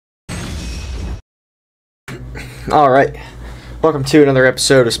Alright, welcome to another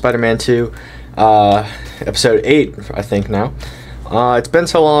episode of Spider-Man 2, episode 8, I think now. It's been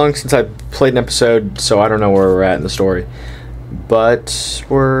so long since I played an episode, so I don't know where we're at in the story. But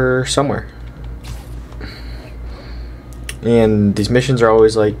we're somewhere. And these missions are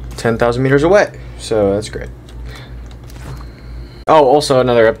always like 10,000 meters away, so that's great. Oh, also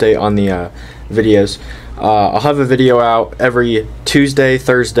another update on the videos. I'll have a video out every Tuesday,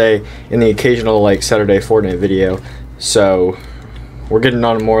 Thursday, and the occasional like Saturday Fortnite video. So we're getting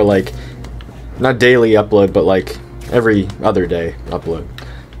on more like not daily upload, but like every other day upload.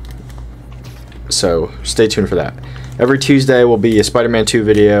 So stay tuned for that. Every Tuesday will be a Spider-Man 2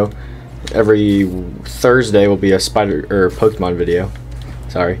 video. Every Thursday will be a Pokemon video.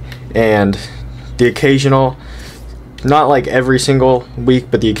 Sorry, and the occasional, not like every single week,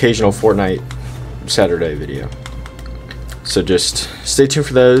 but the occasional Fortnite Saturday video. So just stay tuned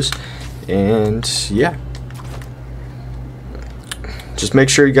for those, and yeah, just make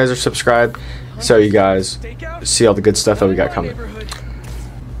sure you guys are subscribed so you guys see all the good stuff that we got coming.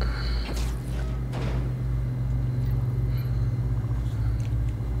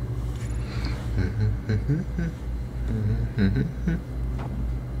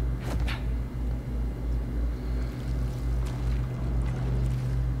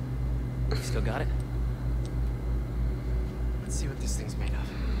 Still got it? Let's see what this thing's made of.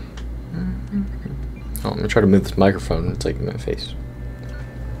 Oh, I'm gonna try to move this microphone. It's like in my face.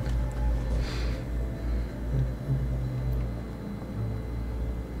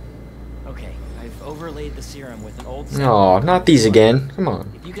 Okay, I've overlaid the serum with an old... Oh, not these again. Come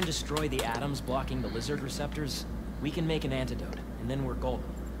on. If you can destroy the atoms blocking the lizard receptors, we can make an antidote, and then we're golden.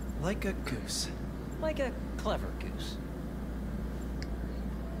 Like a goose. Like a clever goose.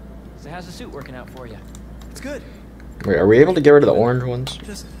 So how's the suit working out for you? It's good. Wait, are we able to get rid of the orange ones?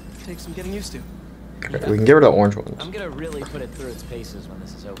 Just takes some getting used to. Okay, we can get rid of the orange ones. I'm gonna really put it through its paces when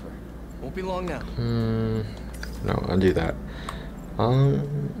this is over. Won't be long now. No, undo that.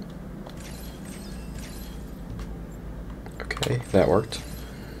 Okay, that worked.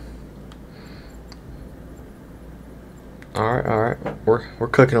 Alright, we're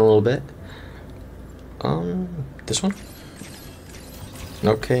cooking a little bit. This one?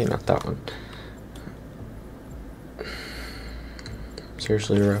 Okay, not that one.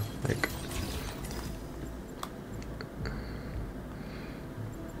 Seriously, bro, like...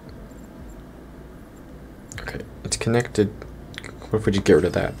 Okay, it's connected. What if we just get rid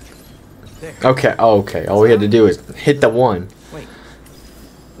of that? There. Okay, okay, all we had to do is hit the one. Wait,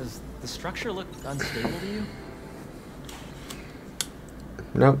 does the structure look unstable to you?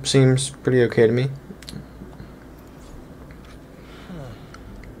 Nope, seems pretty okay to me.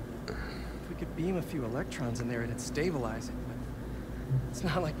 If we could beam a few electrons in there, it'd stabilize it, but it's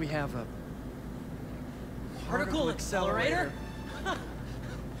not like we have a particle accelerator.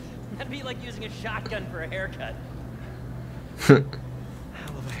 That'd be like using a shotgun for a haircut. Hell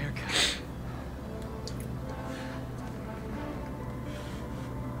of a haircut.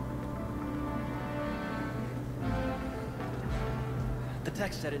 The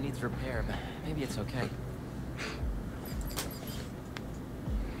text said it needs repair, but maybe it's okay.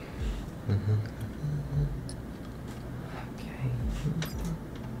 Okay.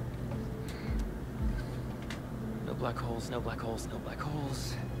 No black holes, no black holes, no black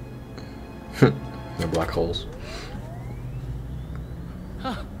holes. No black holes.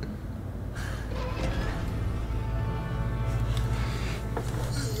 Huh.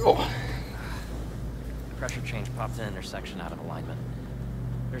 Oh. The pressure change popped an intersection out of alignment.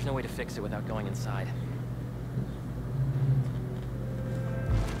 There's no way to fix it without going inside.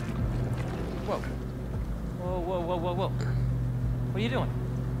 Whoa. Whoa, whoa, whoa, whoa, whoa. What are you doing?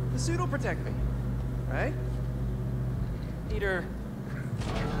 The suit will protect me, right? Peter,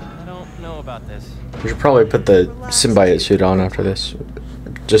 I don't know about this. We should probably put the symbiote suit on after this,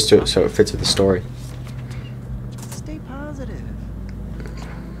 just so it fits with the story. Just stay positive.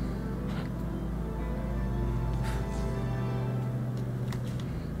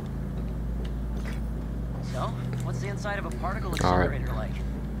 So, what's the inside of a particle accelerator like?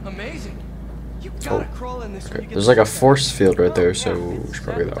 Amazing. You gotta crawl in this. Okay. There's like a force field right there, so we should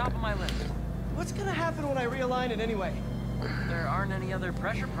probably go that Top way. of my list. What's gonna happen when I realign it anyway? There aren't any other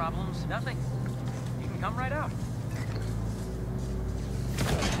pressure problems. Nothing. You can come right out.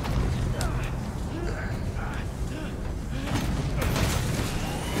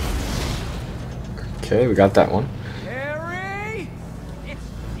 Okay, we got that one. Harry!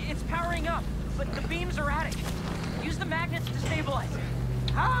 It's powering up, but the beams are at it. Use the magnets to stabilize it.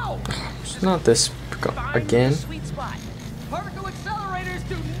 How? It's not this Find again. the sweet spot. Particle accelerators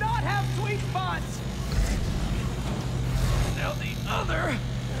do not have sweet spots. other.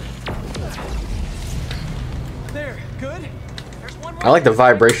 There, good? There's one more I like the thing.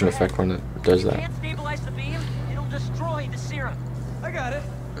 vibration effect when it does If you that. can't stabilize the beam, it'll destroy the serum. I got it.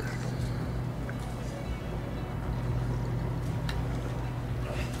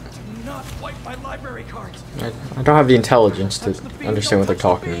 Do not wipe my library cards. I don't have the intelligence to understand what they're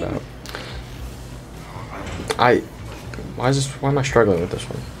talking about. Why am I struggling with this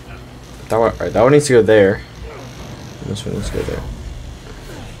one? Alright, that one needs to go there. This one needs to go there.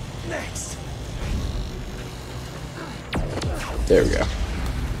 Next. There we go.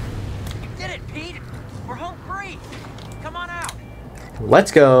 You did it, Pete. We're home free. Come on out.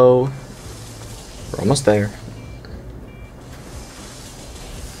 Let's go. We're almost there.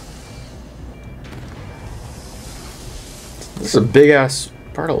 This is a big ass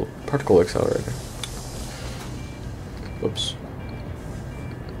particle accelerator. Whoops.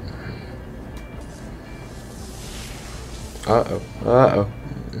 Uh-oh. Uh-oh.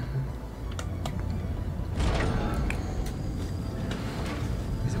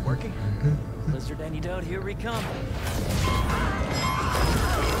 Is it working? Lizard antidote, here we come.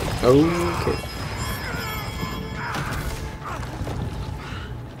 Okay.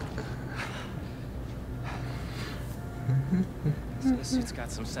 This suit's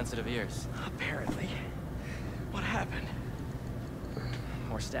got some sensitive ears. Apparently. What happened?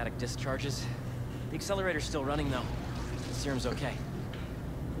 More static discharges. The accelerator's still running though. The serum's okay.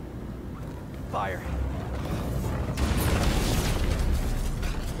 Fire.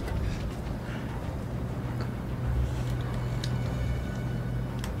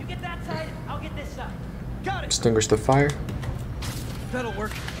 You get that side, I'll get this side. Got it. Extinguish the fire. That'll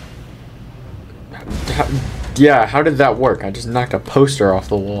work. Yeah, how did that work? I just knocked a poster off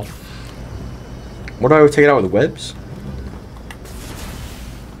the wall. What do I take it out with webs?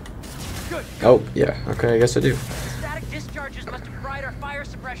 Good. Oh, yeah. Okay, I guess I do. Static discharges must have fried our fire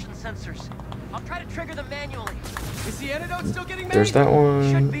suppression sensors. I'll try to trigger them manually. Is the antidote still getting made? There's that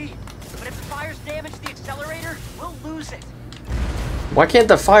Should one. be. But if the fires damage the accelerator, we'll lose it. Why can't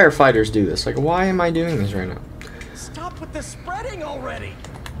the firefighters do this? Like, why am I doing this right now? Stop with the spreading already.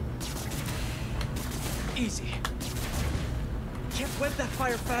 Easy. Can't web that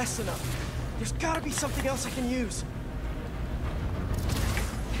fire fast enough. There's gotta be something else I can use.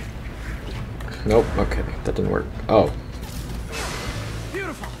 Nope. Okay, that didn't work. Oh.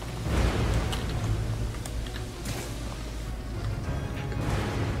 Beautiful.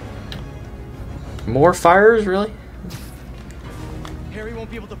 More fires? Really? Harry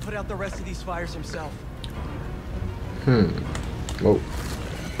won't be able to put out the rest of these fires himself. Whoa.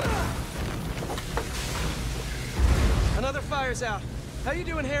 Another fire's out. How you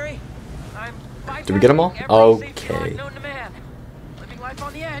doing, Harry? I'm Did we get 'em all? bypassing every safety line Okay. known to man. Living life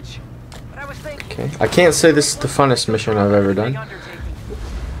on the edge. But I was thinking. Okay. I can't say this is the funnest mission I've ever done. Big undertaking.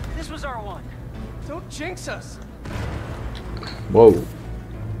 This was our one. Don't jinx us. Whoa.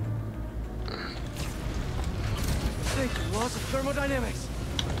 Think the laws of thermodynamics.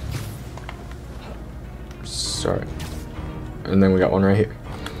 Sorry. And then we got one right here.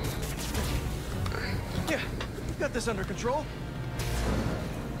 Yeah, we've got this under control.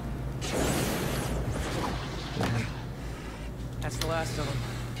 That's the last of them.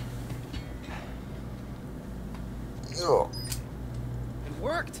 It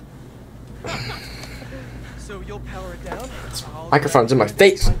worked. So you'll power it down? Microphone's in my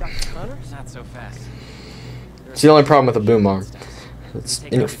face. Not so fast. It's the only problem with a boom arm. It's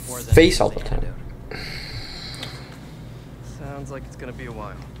in your face all the time. Sounds like it's gonna be a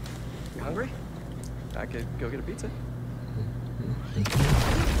while. You hungry? I could go get a pizza.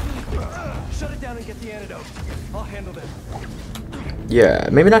 Shut it down and get the antidote. I'll handle this. Yeah,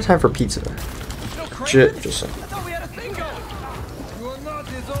 maybe not time for pizza. No craving? Shit, just saying. I thought we had a thing going. You are not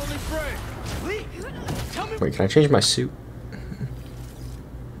his only friend. Lee, tell me. Wait, can I change my suit?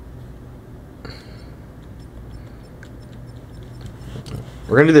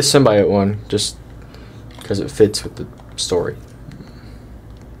 We're gonna do the symbiote one, just because it fits with the story.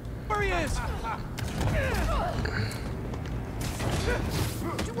 Where he is.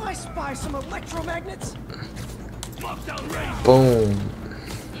 Do I spy some electromagnets? Lockdown range. Boom.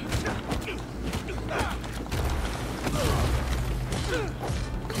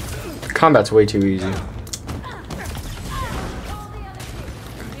 Combat's way too easy. We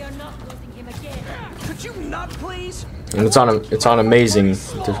are not losing him again. Could you not, please? And it's on amazing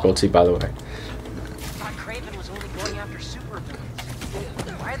difficulty, by the way. Thought Craven was only going after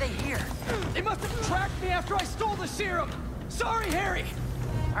supervillains. Why are they here? They must have tracked me after I stole the serum. Sorry, Harry.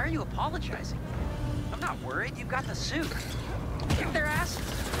 Why are you apologizing? I'm not worried. You've got the suit. Kick their asses.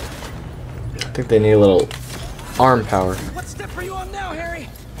 I think they need a little arm power. What's step for you on now, Harry.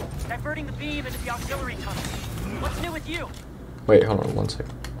 Diverting the beam into the auxiliary tunnel. What's new with you? Wait, hold on one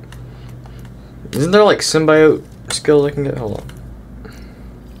second. Isn't there like symbiote skills I can get? Hold on.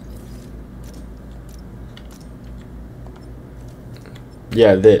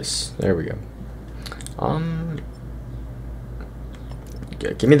 Yeah, this. There we go.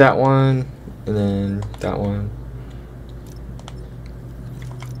 Yeah, give me that one, and then that one.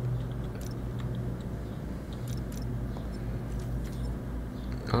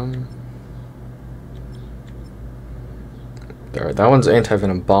 There. That one's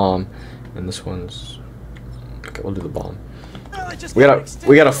anti-venom bomb, and this one's. Okay, we'll do the bomb. Well, I just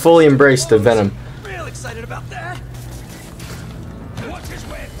We gotta fully embrace the venom. real excited about that. Watch his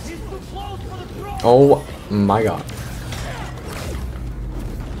way. He's too close for the throw. Oh my god.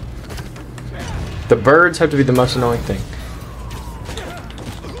 The birds have to be the most annoying thing.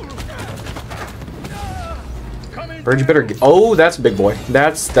 Bird, you better get. Oh, that's a big boy.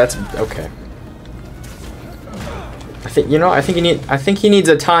 That's okay. I think he needs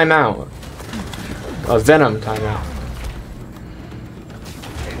a timeout. A venom timeout.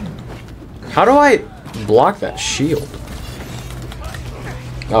 How do I block that shield?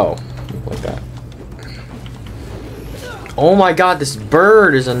 Oh, like that. Oh my god, this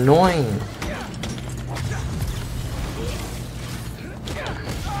bird is annoying.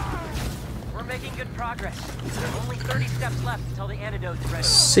 We're making good progress. Only 30 steps left until the antidote's ready.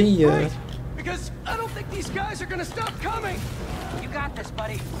 See ya. Wait, because I don't think these guys are gonna stop coming. You got this,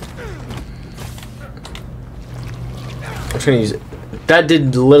 buddy. I'm just gonna use it. That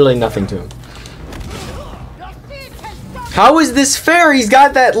did literally nothing to him. How is this fair? He's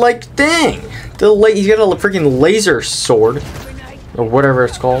got that like thing. He's got a freaking laser sword, or whatever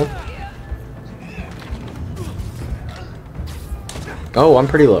it's called. Oh, I'm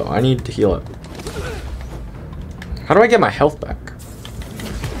pretty low. I need to heal up. How do I get my health back?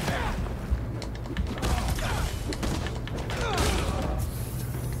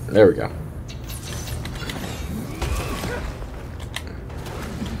 There we go.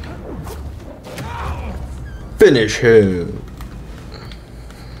 Finish him.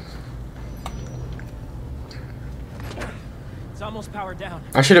 It's almost powered down.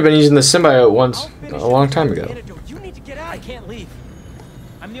 I should have been using the symbiote once a long time ago. Antidote. You need to get out. I can't leave.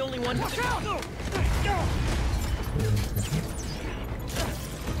 I'm the only one who Watch can. out!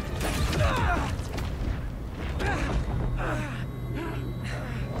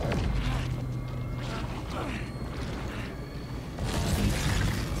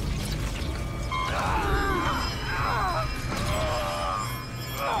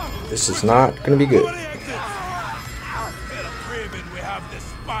 This is not gonna be good.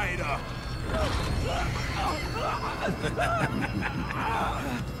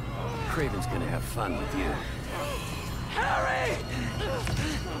 Craven's gonna have fun with you. Harry!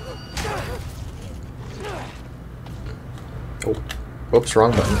 Oh, whoops,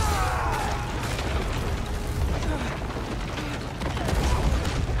 wrong button.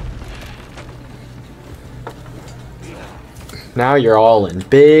 Now you're all in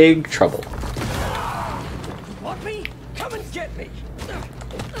big trouble. Want me? Come and get me.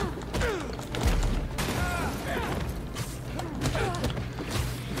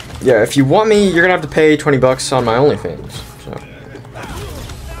 Yeah, if you want me, you're gonna have to pay 20 bucks on my OnlyFans. So.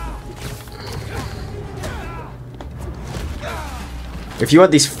 If you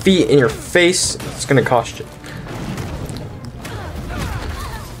want these feet in your face, it's gonna cost you.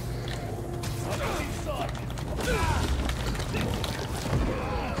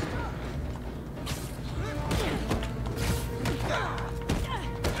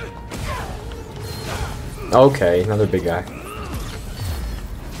 Okay, another big guy.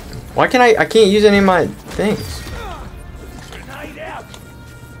 Why can't I can't use any of my things.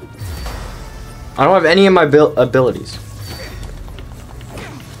 I don't have any of my abilities.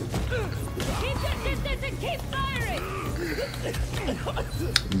 Keep your distance and keep firing!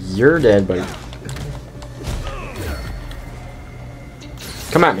 You're dead, buddy.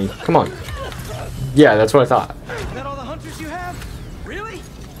 Come at me. Come on. Yeah, that's what I thought. Is that all the hunters you have? Really?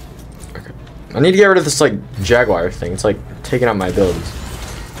 Okay. I need to get rid of this like jaguar thing. It's like taking out my abilities.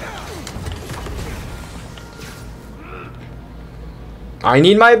 I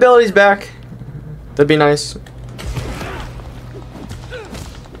need my abilities back. That'd be nice.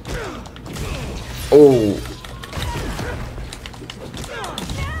 Oh.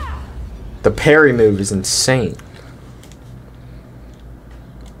 The parry move is insane.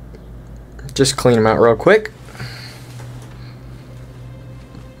 Just clean them out real quick.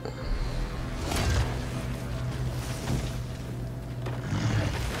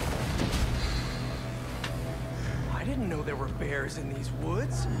 Why didn't didn't know there were bears in these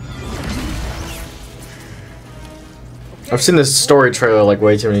woods. I've seen this story trailer like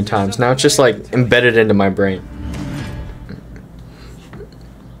way too many times. Now it's just like embedded into my brain.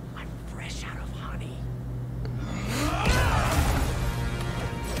 I'm fresh out of honey.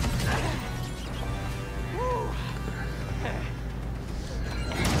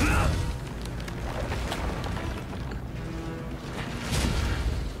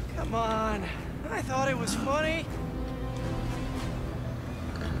 Come on. I thought it was funny.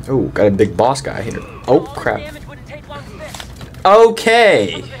 Oh, got a big boss guy here. Oh, All the crap. damage wouldn't take long to fix.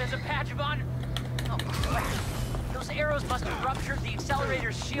 Okay. Some of it has a patch of on. Oh crap! Those arrows must have ruptured the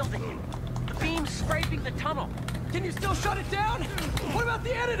accelerator's shielding. The beam's scraping the tunnel. Can you still shut it down? What about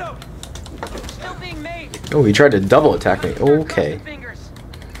the antidote? Still being made. Oh, he tried to double attack me. Start Okay. crossing fingers.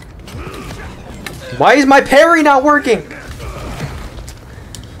 Why is my parry not working?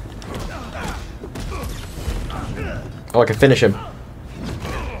 Oh, I can finish him.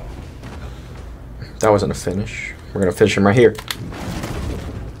 That wasn't a finish. We're gonna finish him right here.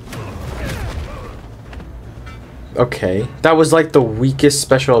 Okay. That was like the weakest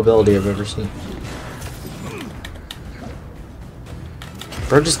special ability I've ever seen.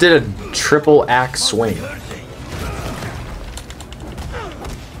 Bro just did a triple axe swing.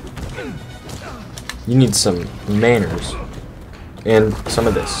 You need some manners. And some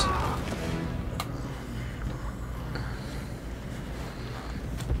of this.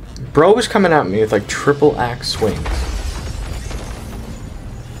 Bro was coming at me with like triple axe swings.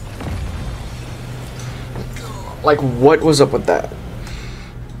 Like, what was up with that?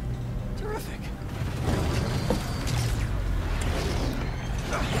 Terrific.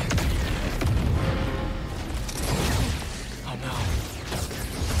 Oh no.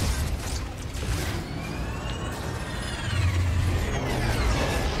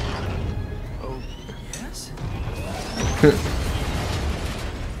 Oh, yes?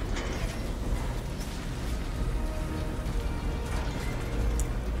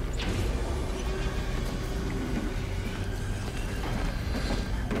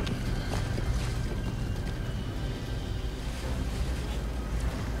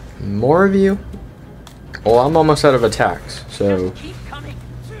 More of you? Well, I'm almost out of attacks, so Just keep coming.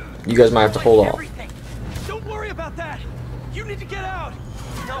 you guys might have to hold off. Everything. Don't worry about that. You need to get out.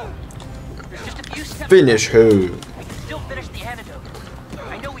 No. There's just a few steps. Finish her. We can still finish the antidote.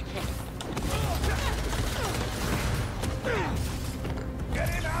 I know we can.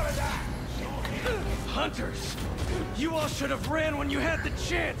 Hunters, you all should have ran when you had the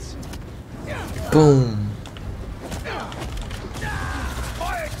chance. Boom.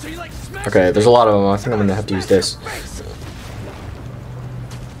 So you like smash Okay, there's a lot of them. I think I'm gonna have to use this.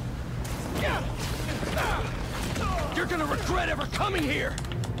 You're gonna regret ever coming here.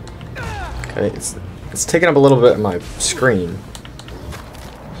 Okay, it's taking up a little bit of my screen.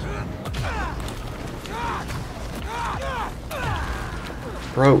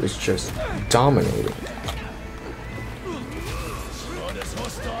 Bro is just dominating.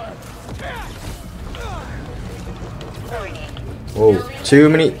 Whoa, too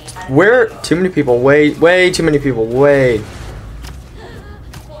many. Where? Too many people. Way too many people. Way.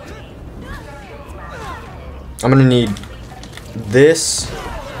 I'm gonna need this,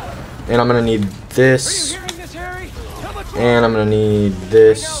 and I'm gonna need this, Hearing this, Harry? How much and I'm gonna need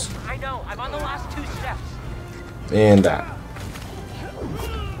this, I know. I'm on the last 2 steps. and that.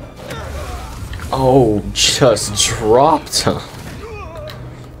 Oh, just dropped him.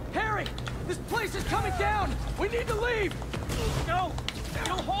 Harry, this place is coming down. We need to leave. No.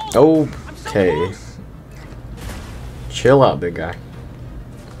 You'll hold. I'm so Okay. close. Chill out, big guy.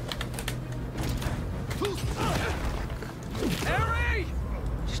 Harry!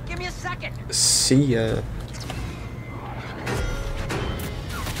 Just give me a second. See ya.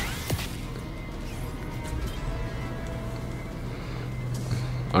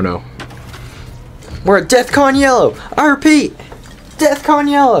 Oh no. We're at DEFCON Yellow! I repeat! DEFCON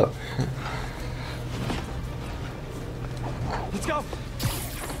Yellow! Let's go.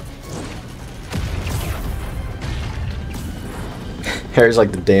 Harry's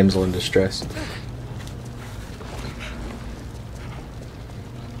like the damsel in distress.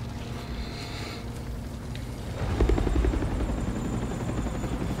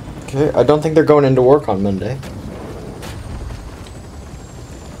 Okay, I don't think they're going into work on Monday.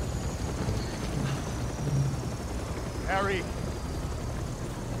 Harry.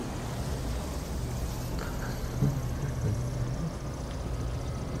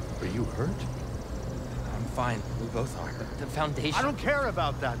 Are you hurt? I'm fine. We both are. The Foundation. I don't care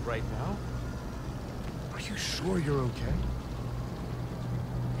about that right now. Are you sure you're okay?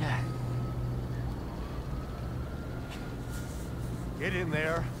 Yeah. Get in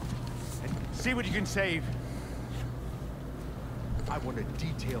there and see what you can save. I want a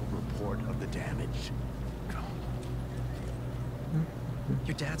detailed report of the damage.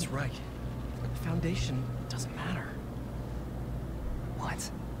 Your dad's right. The Foundation doesn't matter.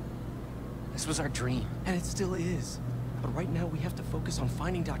 What? This was our dream. And it still is. But right now we have to focus on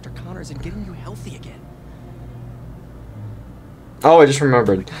finding Dr. Connors and getting you healthy again. Oh, I just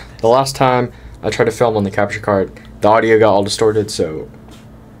remembered. The last time I tried to film on the capture card, the audio got all distorted, so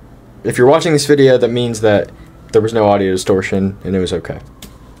if you're watching this video, that means that there was no audio distortion and it was okay.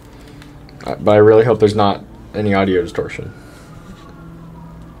 But I really hope there's not any audio distortion.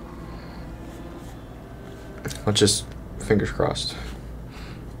 Let's just fingers crossed.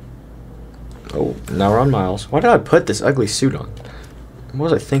 Oh, now we're on Miles. Why did I put this ugly suit on?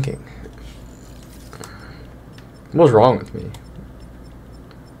 What was I thinking? What was wrong with me?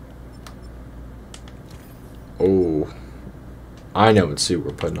 Oh, I know what suit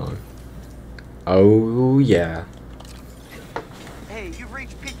we're putting on. Oh, yeah. Hey, you've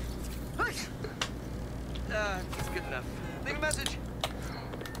reached Pete. It's good enough. Leave a message.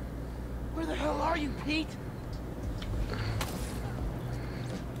 Where the hell are you, Pete?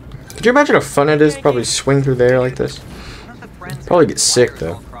 Could you imagine how fun it is to probably swing through there like this? Probably get sick,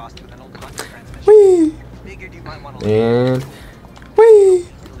 though. Whee! And... Whee!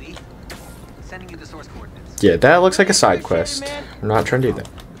 Yeah, that looks like a side quest. I'm not trying to do that.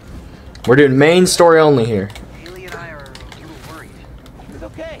 We're doing main story only here.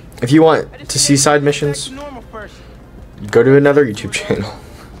 If you want to see side missions, go to another YouTube channel.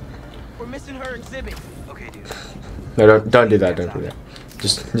 We're missing her exhibit. Okay, dude. No, don't do that. Don't do that.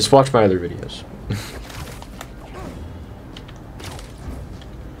 Just watch my other videos.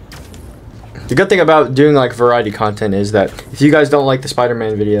 The good thing about doing like variety content is that if you guys don't like the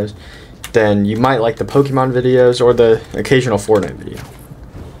Spider-Man videos, then you might like the Pokemon videos or the occasional Fortnite video.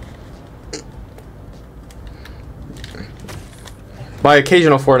 By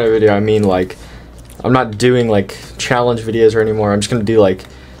occasional Fortnite video, I mean like I'm not doing like challenge videos or anymore. I'm just gonna do like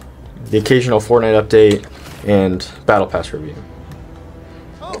the occasional Fortnite update and Battle Pass review.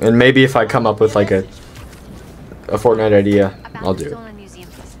 And maybe if I come up with like a Fortnite idea, I'll do it. Stolen museum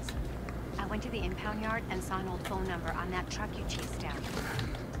pieces. I went to the impound yard and saw an old phone number on that truck you chased down.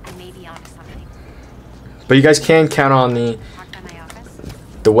 I may be onto something. But you guys can count on the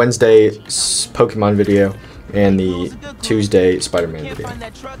Wednesday Pokemon video and the Tuesday Spider-Man video.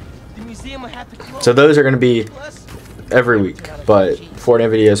 So those are going to be every week, but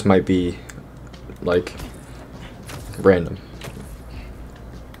Fortnite videos might be like random.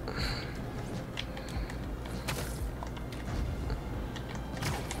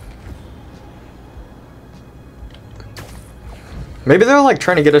 Maybe they're like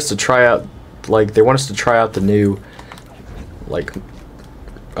trying to get us to try out, like they want us to try out the new like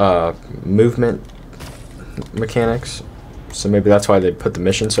movement mechanics. So maybe that's why they put the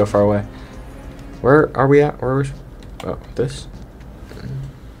mission so far away. Where are we at? Where are we? Oh, this.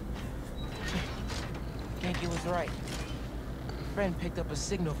 Yankee was right. Friend picked up a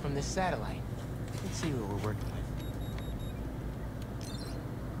signal from this satellite. Let's see what we're working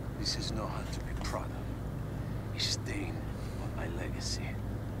with. This is no hunt to be proud of. A stain on my legacy.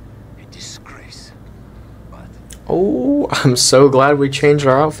 A disgrace. But Oh, I'm so glad we changed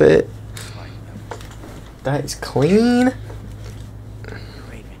our outfit. That is clean.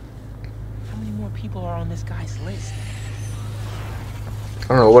 Raven, how many more people are on this guy's list? I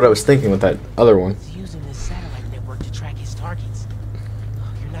don't know what I was thinking with that other one. He's using this satellite network to track his targets.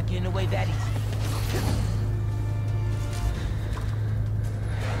 Oh, you're not getting away that easy.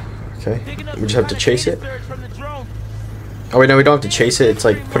 Okay, we just have to chase it. Oh wait, no, we don't have to chase it. It's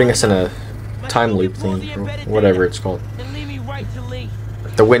like putting us in a time loop thing, or whatever it's called.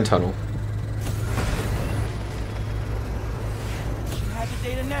 The wind tunnel.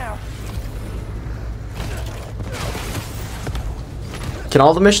 Can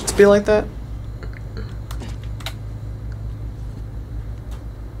all the missions be like that?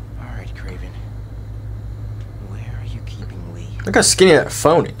 Alright, Kraven. Where are you keeping Lee? Look how skinny that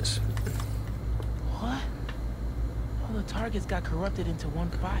phone is. What? All the targets got corrupted into one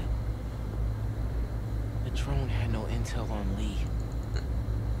file. The drone had no intel on Lee.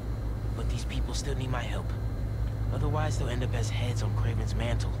 But these people still need my help. Otherwise, they'll end up as heads on Kraven's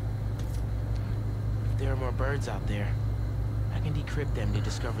mantle. If there are more birds out there, I can decrypt them to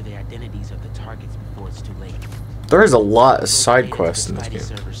discover the identities of the targets before it's too late. There is a lot of side quests in this game.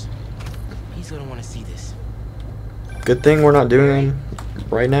 Servers. He's gonna want to see this. Good thing we're not doing them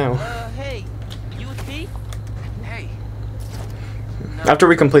right now. Hey, you with Pete? Hey. After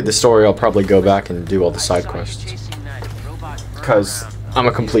we complete the story, I'll probably go back and do all the side quests. because I'm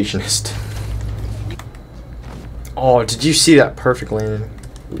a completionist. Oh, did you see that perfect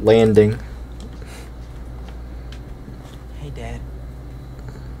landing? Hey, Dad.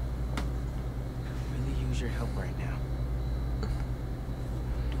 I really use your help right now. I'm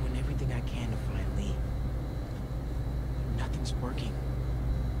doing everything I can to find Lee. Nothing's working.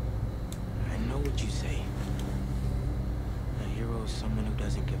 I know what you say. A hero is someone who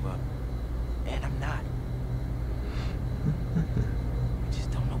doesn't give up. And I'm not. I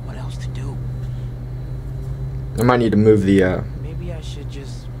just don't know what else to do. I might need to move the Maybe I should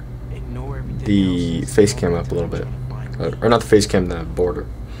just ignore everything else face cam up a little bit, or not the face cam, the border.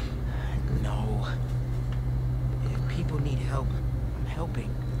 No. If people need help, I'm helping.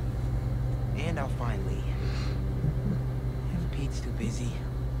 And I'll find Lee. If Pete's too busy,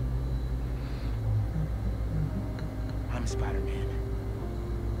 I'm Spider-Man.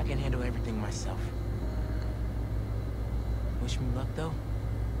 I can handle everything myself. Wish me luck, though.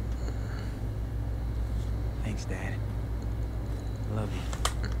 Thanks, Dad. Love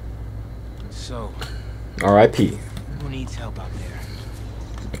you. So, R.I.P. who needs help out there?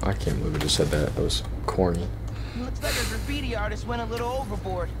 I can't believe I just said that. That was corny. Looks like a graffiti artist went a little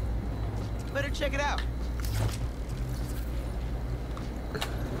overboard. Better check it out.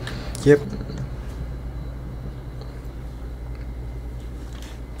 Yep.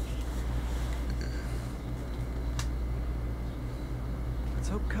 Let's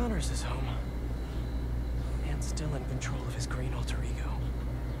hope Connors is home. And still in control of his green alter ego.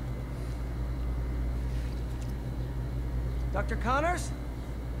 Dr. Connors?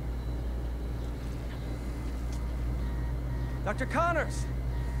 Dr. Connors!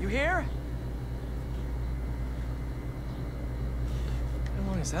 You here? How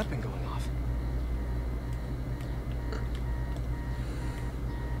long has that been going off?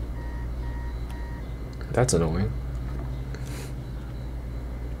 That's annoying.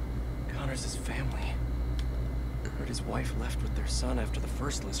 Connors' family. Heard his wife left with their son after the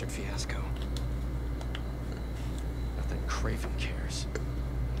first lizard fiasco. Not that Craven cares.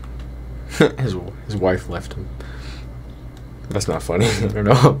 his wife left him. That's not funny. I don't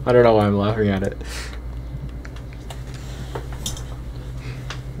know. I don't know why I'm laughing at it.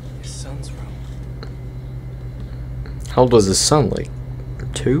 His son's room. How old was his son? Like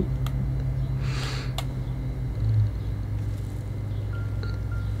 2?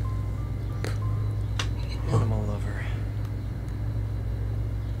 Animal lover.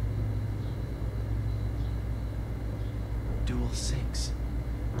 Dual sinks.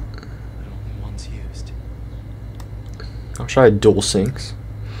 But only one's used. I'll try dual sinks.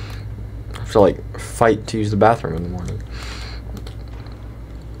 I have to like fight to use the bathroom in the morning.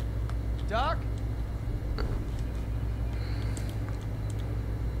 Doc?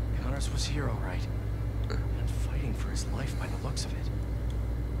 Connors was here, all right. And fighting for his life by the looks of it.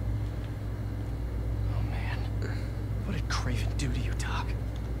 Oh, man. What did Craven do to you, Doc?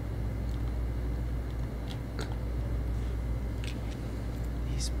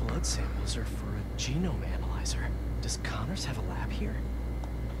 These blood samples are for a genome analyzer. Does Connors have a lab here?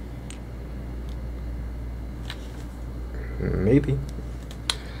 Maybe.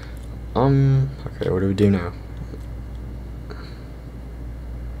 Okay, what do we do now?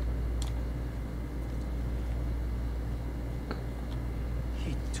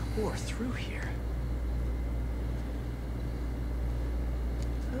 He tore through here.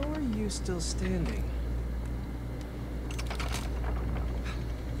 How are you still standing?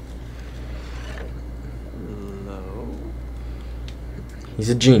 Hello? He's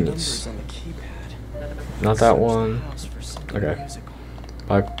a genius. Numbers on the keypad. Not that Search the one. house for something Okay. musical.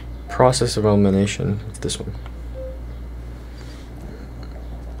 By process of elimination, it's this one.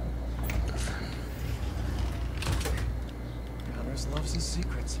 Connors loves his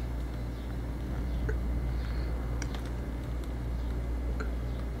secrets.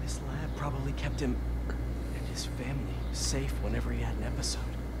 This lab probably kept him and his family safe whenever he had an episode.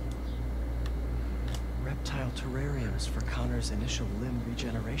 Reptile terrariums for Connor's initial limb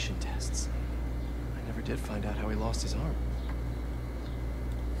regeneration tests. I never did find out how he lost his arm.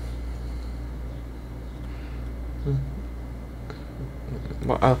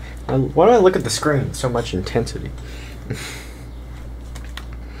 Why do I look at the screen with so much intensity?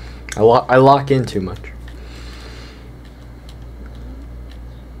 I lock in too much.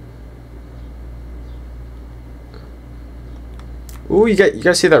 Ooh, you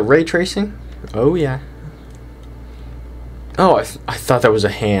guys see that ray tracing? Oh yeah. Oh, I thought that was a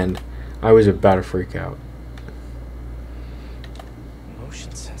hand. I was about to freak out.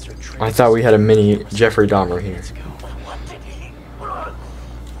 Motion sensor I thought we had a mini Jeffrey Dahmer here. What did he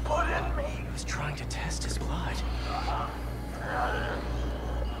put in me? He was trying to test his blood.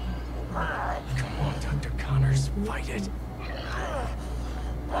 fight it.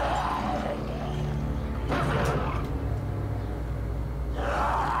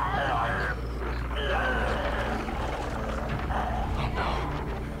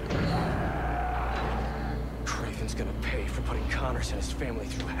 Kraven's gonna pay for putting Connors and his family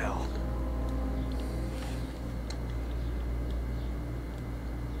through hell.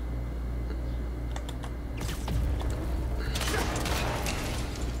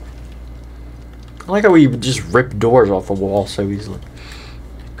 I like how we just rip doors off the wall so easily.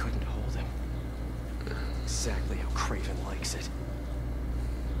 It couldn't hold him. Exactly how Kraven likes it.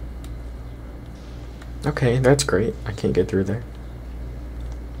 Okay, that's great. I can't get through there.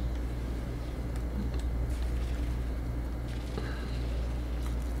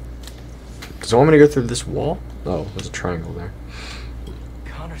 Does it want me to go through this wall? Oh, there's a triangle there.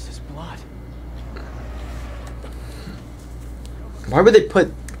 Connors' blood. Why would they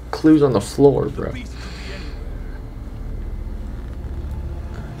put clues on the floor, bro? You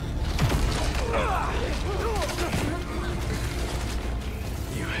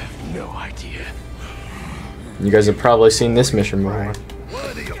have no idea. You guys have probably seen this mission before.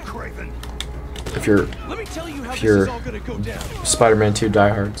 If you're Let me tell you how this is all gonna go down. Spider-Man 2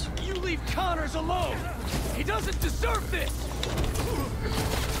 diehards. You leave Connors alone. He doesn't deserve this.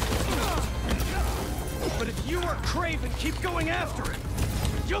 But if you or Kraven keep going after him,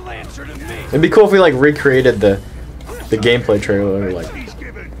 you'll answer to me. It'd be cool if we like recreated the gameplay trailer like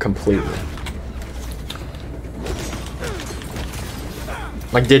completely.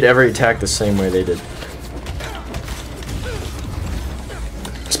 Like did every attack the same way they did.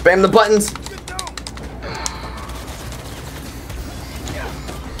 Spam the buttons.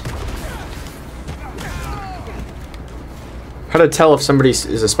 How to tell if somebody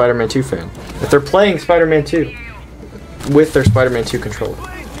is a Spider-Man 2 fan? If they're playing Spider-Man 2 with their Spider-Man 2 controller.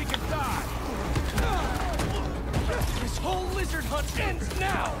 This whole lizard hunt ends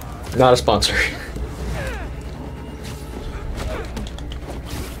now. Not a sponsor.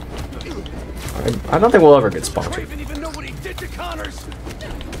 I don't think we'll ever get sponsored. Kraven even know what he did to Connors.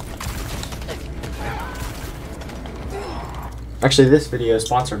 Actually, this video is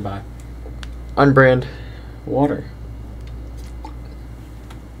sponsored by Unbrand Water.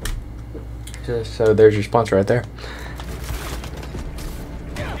 So there's your sponsor right there.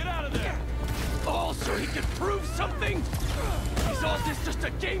 Get out of there! Oh, so he can prove something? Is all this just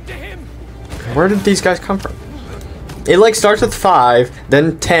a game to him? Where did these guys come from? It like starts with 5,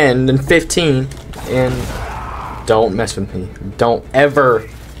 then 10, then 15, and don't mess with me. Don't ever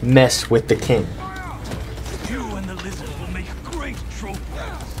mess with the king. You and the lizard will make a great troop.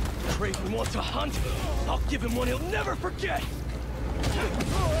 Kraven wants a hunt. I'll give him one he'll never forget.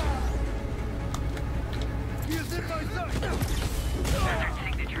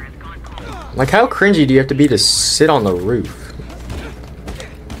 Like, how cringy do you have to be to sit on the roof?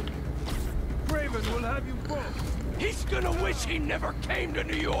 Kraven will have you both. He's gonna wish he never came to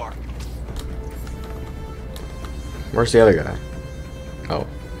New York. Where's the other guy? Oh.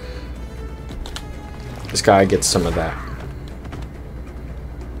 This guy gets some of that.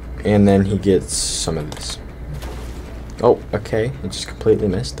 And then he gets some of this. Oh, okay. He just completely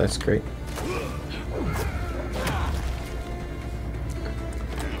missed. That's great.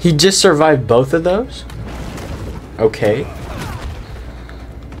 He just survived both of those? Okay.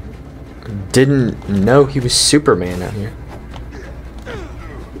 Didn't know he was Superman out here.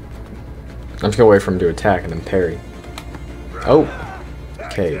 I'm just gonna wait for him to attack and then parry. Oh.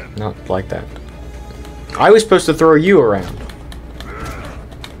 Okay, not like that. I was supposed to throw you around.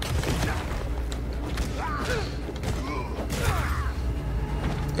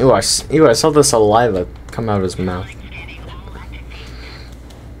 Ew, I saw the saliva come out of his mouth.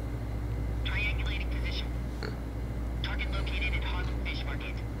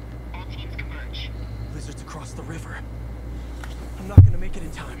 Lizards across the river. I'm not gonna make it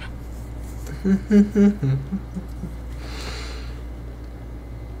in time.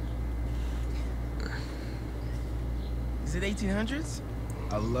 Is it 1800s?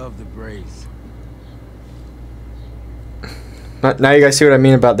 I love the braids. Now you guys see what I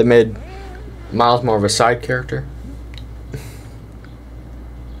mean about they made Miles more of a side character?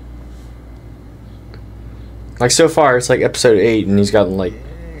 Like so far it's like episode 8 and he's gotten like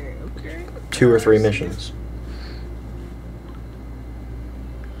 2 or 3 missions.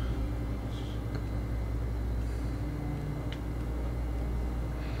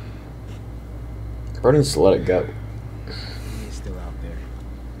 Bro needs to let it go. He's still out there.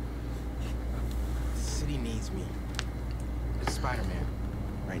 The city needs me. It's Spider-Man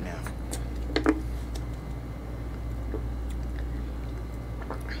right now.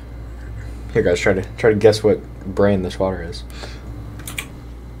 Here, guys, try to guess what brand this water is.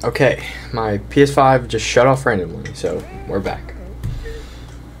 Okay, my PS5 just shut off randomly, so we're back.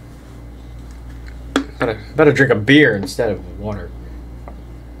 Better drink a beer instead of water.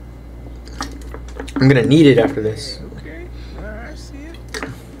 I'm gonna need it after this. Okay, I see it.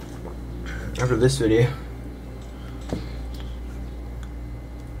 After this video.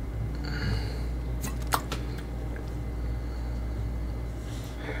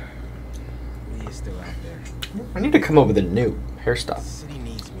 Lee is still out there. I need to come up with a new hairstyle. The city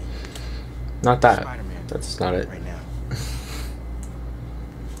needs me. Not that. Spider-Man. That's not it. Right now.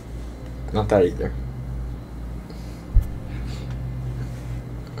 Not that either.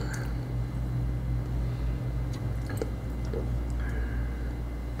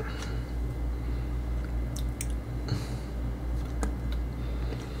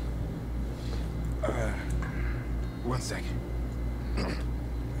 One second.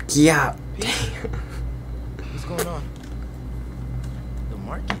 Yeah. What's going on? The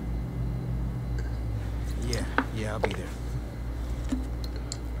market? Yeah, I'll be there.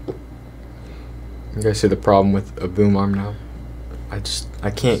 You guys see the problem with a boom arm now? I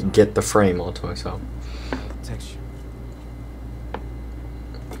can't get the frame all to myself. Text you.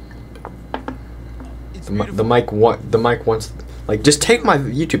 The mic wants, like, just take my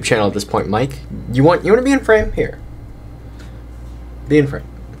YouTube channel at this point, Mike. You want to be in frame? Here. Be in frame.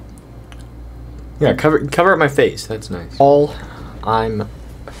 Yeah, cover up my face. That's nice. All I'm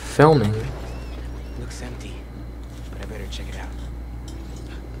filming. Looks empty, but I better check it out.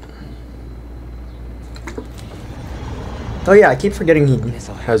 Oh yeah, I keep forgetting he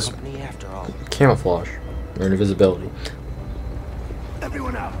This'll have has company after all. camouflage or invisibility.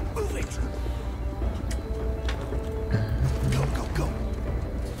 Everyone out. Move it. Go, go, go.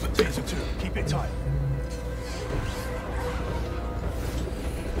 Taser 2. Keep it tight.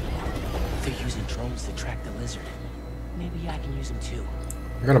 They're using drones to track the lizard. Maybe I can use them too.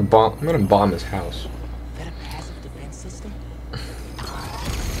 I'm gonna bomb his house. Is that a passive defense system?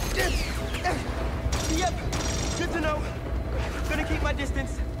 Yep. Good to know. Gonna keep my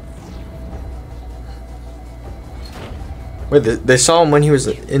distance. Wait, they saw him when he was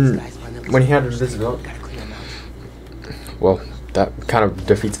when he had invisibility. Gotta clear him out. Well, that kind of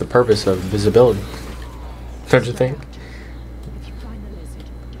defeats the purpose of visibility. Don't you think? If you find the lizard,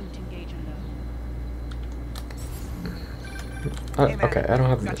 don't engage alone. Okay, I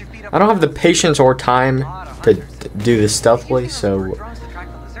don't have the patience or time to do this stealthily, so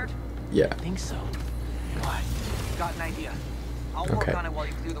yeah. I think so. Why? Got an idea. I'll Okay. work on it while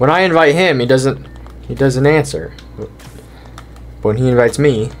you do the When I invite him, he doesn't answer. But when he invites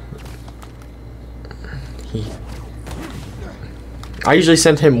me, I usually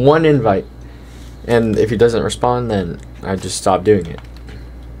send him one invite, and if he doesn't respond, then I just stop doing it.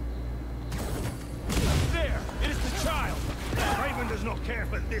 There. It is the child. Raven does not care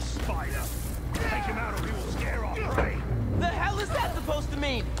for this spider. Take him out or he will scare our prey. The hell is that supposed to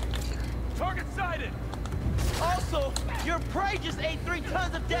mean? Target sighted. Also, your prey just ate 3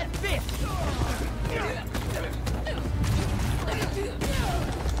 tons of dead fish.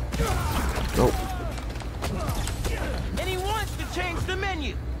 Nope. And he wants to change the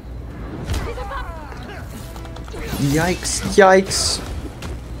menu. Yikes! Yikes!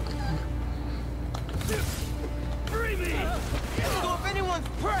 Free me. So if anyone's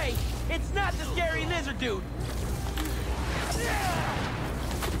prey, it's not the scary lizard dude.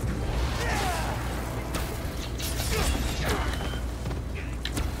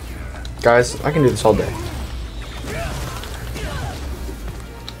 Guys, I can do this all day.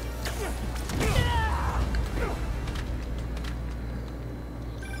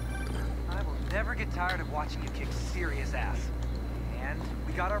 I will never get tired of watching you kick serious ass. And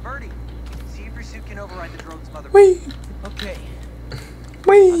we got our birdie. See if your suit can override the drone's mother. Whee! Okay, I'll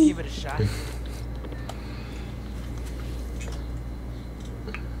Whee! give it a shot.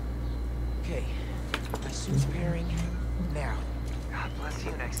 Okay, my suit's pairing now. God bless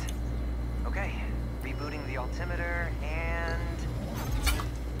Unix. Okay, rebooting the altimeter and...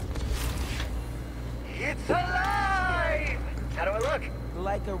 It's alive! How do I look?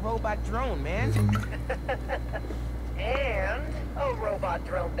 Like a robot drone, man. And a robot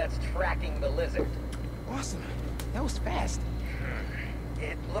drone that's tracking the lizard. Awesome. That was fast.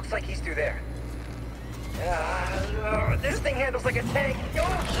 It looks like he's through there. This thing handles like a tank.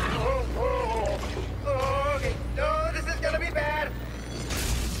 Okay. Oh, this is gonna be bad.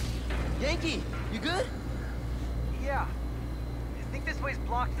 Yankee, you good? Yeah. I think this way's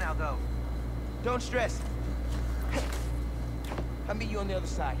blocked now, though. Don't stress. I'll meet you on the other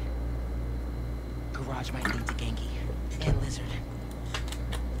side. Garage might lead to Genki and Lizard.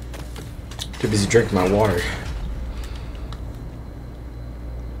 Too busy drinking my water.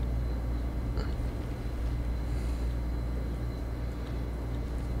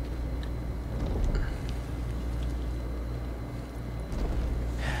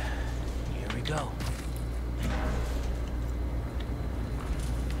 Here we go.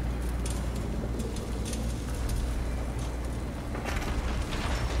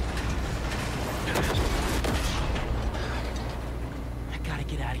 I gotta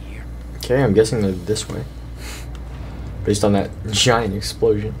get out of here. Okay, I'm guessing they're this way. Based on that giant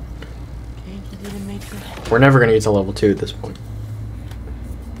explosion. Ganke didn't make that. We're never gonna get to level 2 at this point.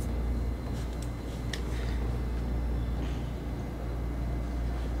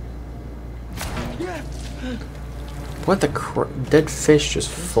 What the dead fish just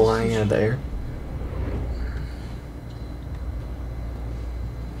flying out of the air?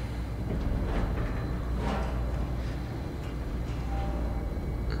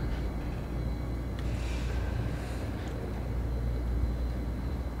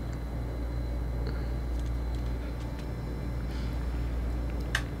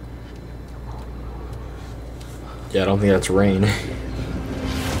 Yeah, I don't think that's rain. That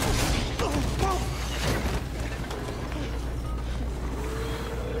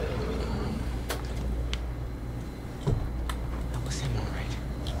was him, all right.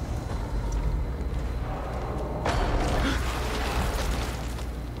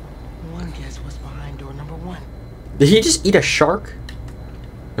 One guess what's behind door number 1. Did he just eat a shark?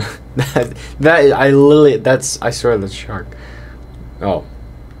 I swear that's a shark. Oh.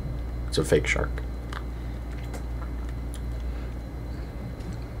 It's a fake shark.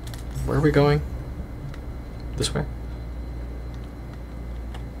 Where are we going? This way?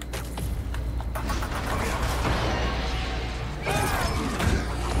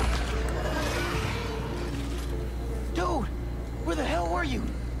 Dude, where the hell were you?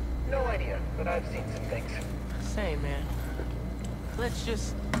 No idea, but I've seen some things. Same, man. Let's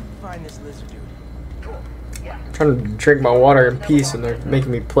just find this lizard dude. Cool. Yeah. I'm trying to drink my water in peace and they're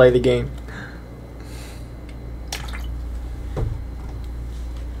making me play the game.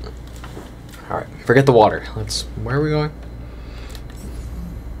 Alright, forget the water. Where are we going?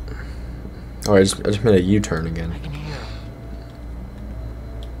 Oh, I just made a U-turn again. I can hear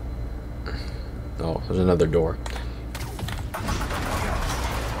him. Oh, there's another door.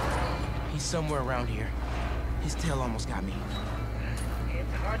 He's somewhere around here. His tail almost got me.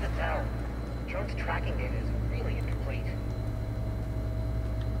 It's hard to tell. Drone's tracking data is really incomplete.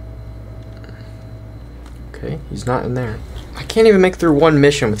 Okay, he's not in there. I can't even make through one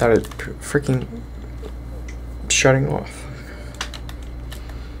mission without it freaking shutting off.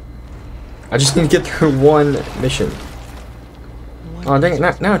 I just need to get through one mission. Oh, dang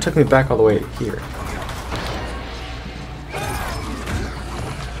it. Now it took me back all the way here.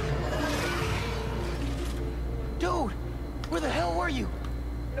 Dude, where the hell were you?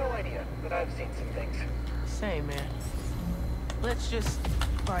 No idea, but I've seen some things. Same, man. Let's just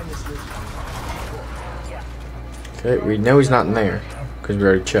find this lizard. Yeah. Okay, we know he's not in there because we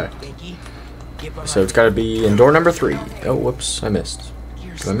already checked. Ganke, get behind So it's got to be in door number 3. Oh, whoops, I missed.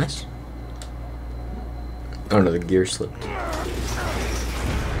 Gear Did I miss? Oh no, the gear slipped.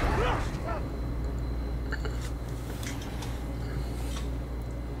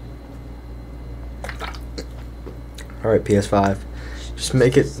 All right, PS5. Just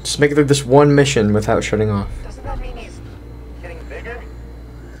make it through this one mission without shutting off. Doesn't that mean he's getting bigger?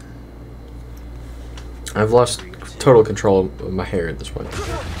 I've lost total control of my hair at this point.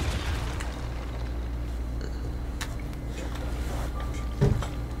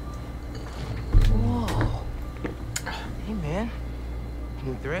 Whoa. Hey, man.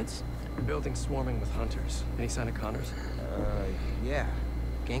 New threads? The building's swarming with hunters. Any sign of Connors? Yeah.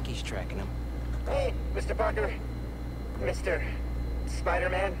 Ganke's tracking him. Hey, Mr. Parker. Mr.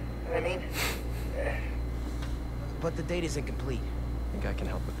 Spider-Man, I mean. But the data's incomplete. I think I can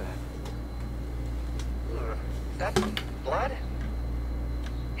help with that. Is that blood?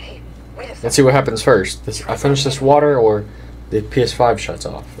 Hey, wait a second. Let's see what happens first. I finish this water or the PS5 shuts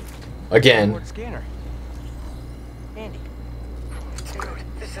off. Again. Onboard scanner. Andy. Dude,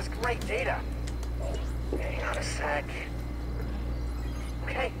 this is great data. Hang on a sec.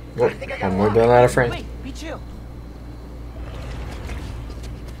 Okay, I Whoop, think I got and we're one. done out of frame. Wait, be chill.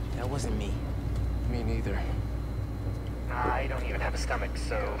 That wasn't me. Me neither. I don't even have a stomach,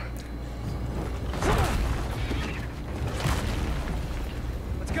 so...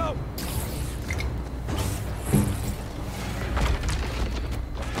 Let's go!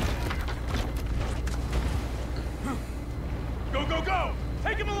 Go, go, go!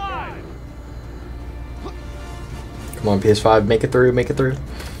 Take him alive! Come on, PS5, make it through, make it through.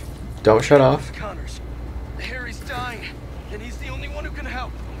 Don't shut off. Connors. Harry's dying, and he's the only one who can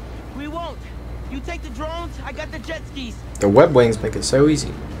help. We won't. You take the drones, I got the jet skis. The web wings make it so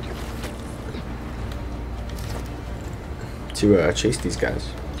easy to chase these guys.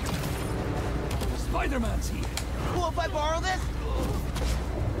 Spider-Man's here. Cool if I borrow this?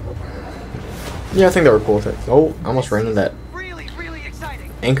 Yeah, I think they were cool with it. Oh, I almost ran into that Really, really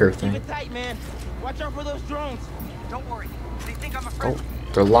exciting. anchor Keep thing. it tight, man. Watch out for those drones. Don't worry. They think I'm a Oh, friend.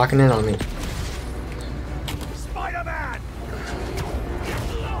 they're locking in on me. Spider-Man!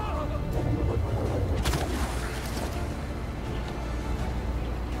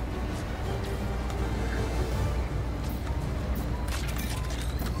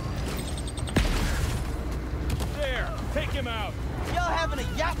 There, take him out. Y'all having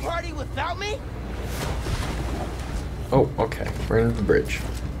a yacht party without me? Oh, okay. We're into the bridge.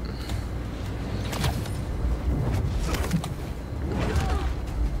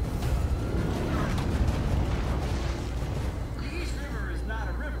 The East River is not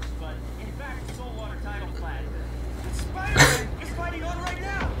a river, but in fact it's saltwater tidal flat. Spider-Man is fighting on right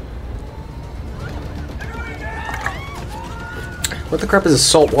now. Everybody down! What the crap is a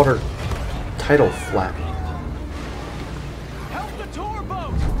saltwater tidal flat? Help the tour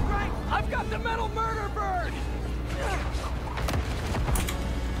boat! Right, I've got the metal murder bird!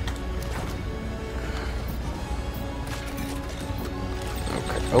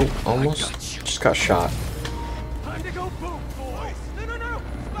 Okay. Oh, almost just got shot. Time to go boom, boys! No.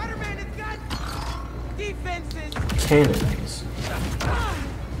 Spider-Man has got defenses. Cannons.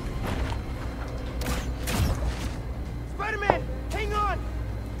 Spider-Man, hang on.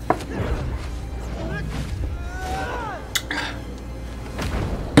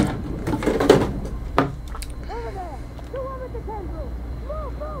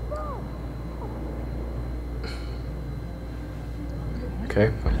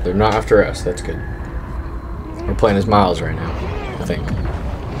 Okay, well, they're not after us. That's good. We're playing as Miles right now, I think.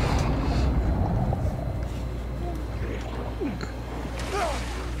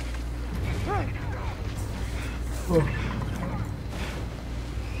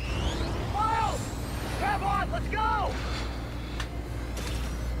 Miles! Grab on, let's go!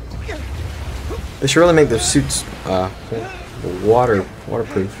 They should really make their suits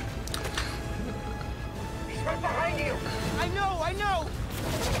waterproof. He's right behind you! I know.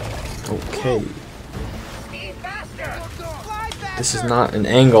 Okay. Speed faster! Fly faster. This is not an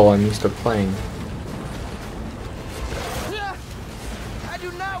angle I'm used to playing. I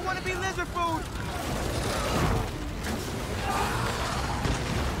do not want to be lizard food.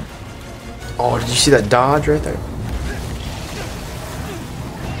 Oh, did you see that dodge right there?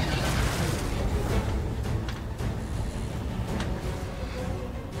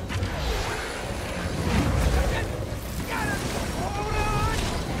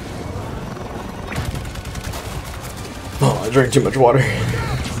 Oh, I drank too much water.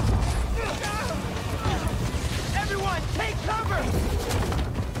 Everyone, take cover.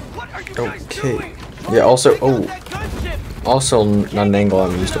 What are you guys Okay. doing? Yeah, also, oh, That gunship. also not an angle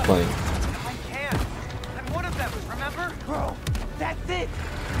I'm used to playing. I can. I'm one of them, remember? Bro, that's it.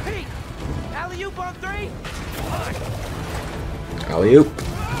 Pete, alley-oop on 3. Alley-oop.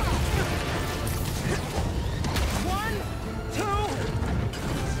 1, 2,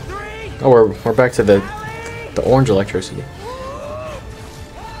 3. Oh, we're back to the orange electricity.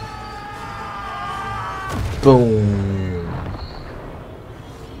 Boom.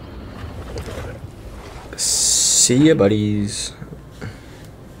 See ya, buddies.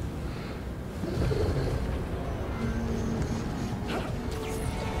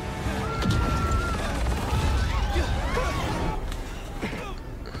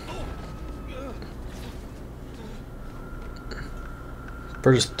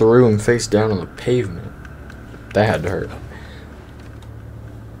 Bird just threw him face down on the pavement. That had to hurt.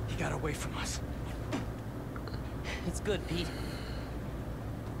 He got away from us. It's good, Pete.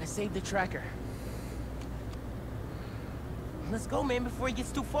 I saved the tracker. Let's go, man, before he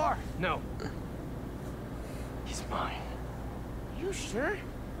gets too far. No. He's mine. You sure?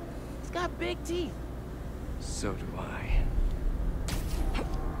 He's got big teeth. So do I.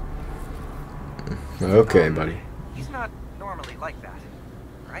 Okay, buddy. He's not normally like that,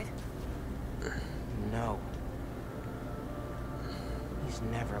 right? No. He's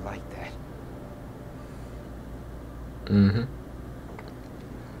never like that. Mm-hmm.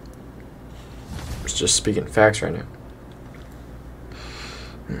 It's just speaking facts right now.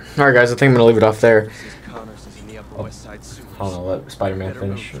 Alright, guys, I think I'm going to leave it off there. This is Connors is in the Upper West Side sewers. Hold on, let Spider-Man Better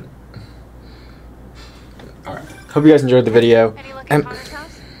finish. move. Alright. Hope you guys enjoyed the video. Any look at And Connor's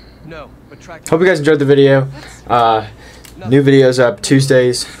house? No, but track. hope you guys enjoyed the video. new videos up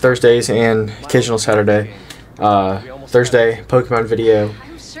Tuesdays, Thursdays, and occasional Saturday. Thursday, Pokemon video,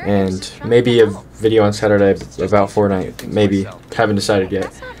 and maybe a video on Saturday about Fortnite. Maybe. Haven't decided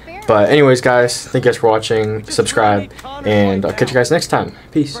yet. But anyways, guys, thank you guys for watching. Subscribe, and I'll catch you guys next time.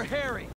 Peace.